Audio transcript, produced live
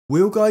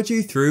We'll guide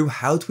you through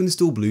how to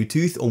install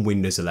Bluetooth on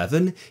Windows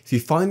 11. If you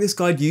find this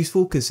guide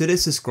useful, consider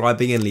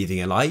subscribing and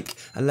leaving a like,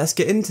 and let's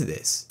get into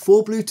this.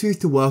 For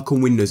Bluetooth to work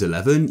on Windows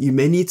 11, you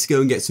may need to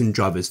go and get some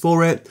drivers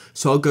for it,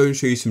 so I'll go and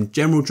show you some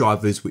general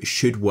drivers which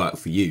should work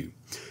for you.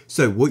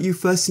 So what you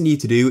first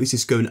need to do is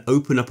just go and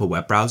open up a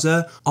web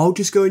browser. I'll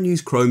just go and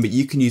use Chrome, but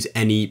you can use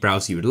any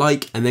browser you would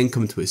like, and then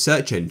come to a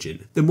search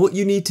engine. Then what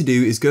you need to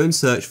do is go and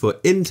search for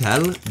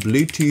Intel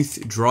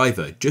Bluetooth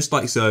driver, just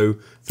like so.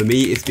 For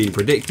me, it's been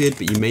predicted,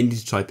 but you may need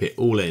to type it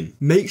all in.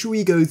 Make sure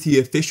you go to the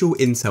official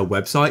Intel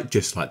website,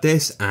 just like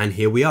this, and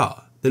here we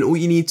are. Then all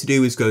you need to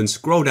do is go and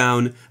scroll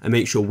down and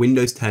make sure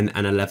Windows 10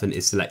 and 11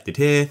 is selected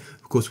here.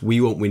 Of course,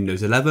 we want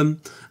Windows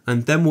 11.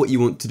 And then what you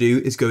want to do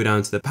is go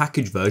down to the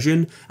package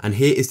version, and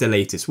here is the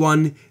latest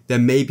one. There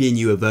may be a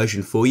newer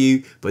version for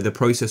you, but the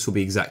process will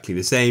be exactly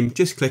the same.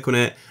 Just click on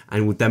it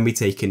and will then be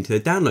taken to the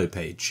download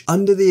page.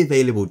 Under the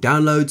available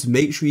downloads,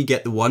 make sure you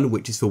get the one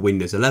which is for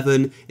Windows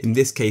 11. In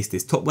this case,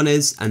 this top one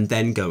is, and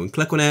then go and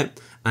click on it.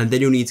 And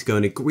then you'll need to go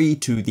and agree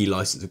to the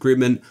license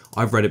agreement.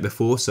 I've read it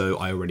before, so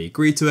I already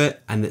agreed to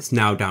it, and it's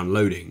now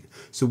downloading.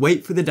 So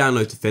wait for the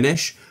download to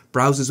finish.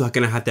 Browsers are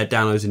going to have their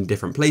downloads in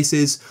different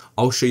places.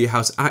 I'll show you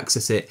how to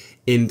access it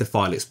in the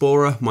File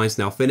Explorer. Mine's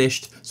now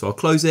finished, so I'll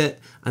close it.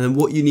 And then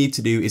what you need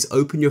to do is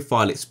open your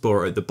File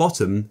Explorer at the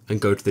bottom and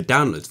go to the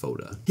Downloads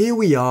folder. Here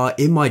we are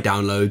in my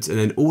downloads, and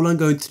then all I'm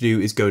going to do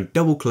is go and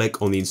double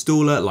click on the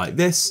installer like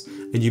this,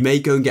 and you may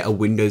go and get a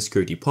Windows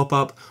security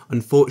pop-up.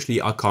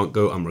 Unfortunately, I can't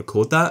go and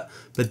record that,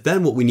 but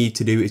then what we need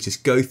to do is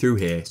just go through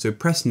here. So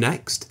press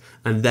next,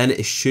 and then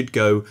it should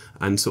go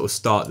and sort of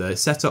start the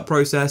setup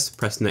process.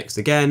 Press next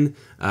again.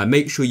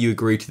 Make sure you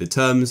agree to the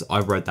terms.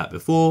 I've read that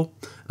before.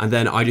 And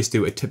then I just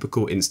do a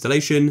typical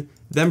installation,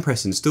 then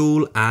press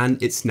install,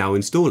 and it's now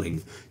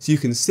installing. So you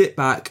can sit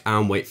back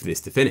and wait for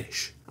this to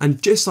finish.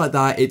 And just like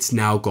that, it's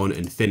now gone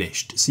and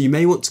finished. So you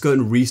may want to go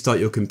and restart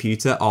your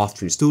computer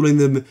after installing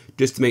them,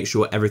 just to make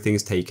sure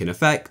everything's taken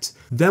effect.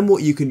 Then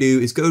what you can do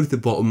is go to the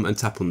bottom and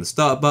tap on the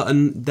start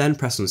button, then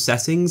press on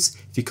settings.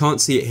 If you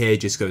can't see it here,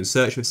 just go and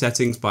search for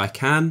settings by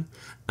CAN,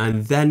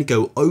 and then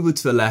go over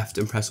to the left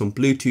and press on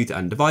Bluetooth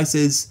and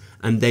devices,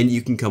 and then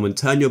you can come and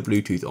turn your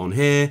Bluetooth on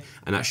here,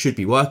 and that should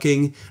be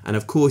working. And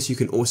of course you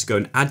can also go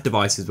and add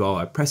device as well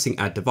by pressing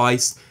add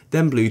device,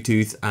 then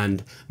Bluetooth,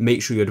 and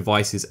make sure your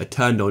devices are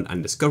turned on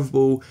and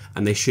discoverable,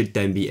 and they should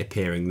then be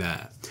appearing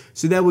there.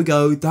 So there we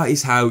go, that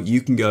is how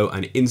you can go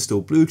and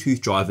install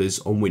Bluetooth drivers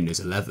on Windows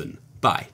 11. Bye.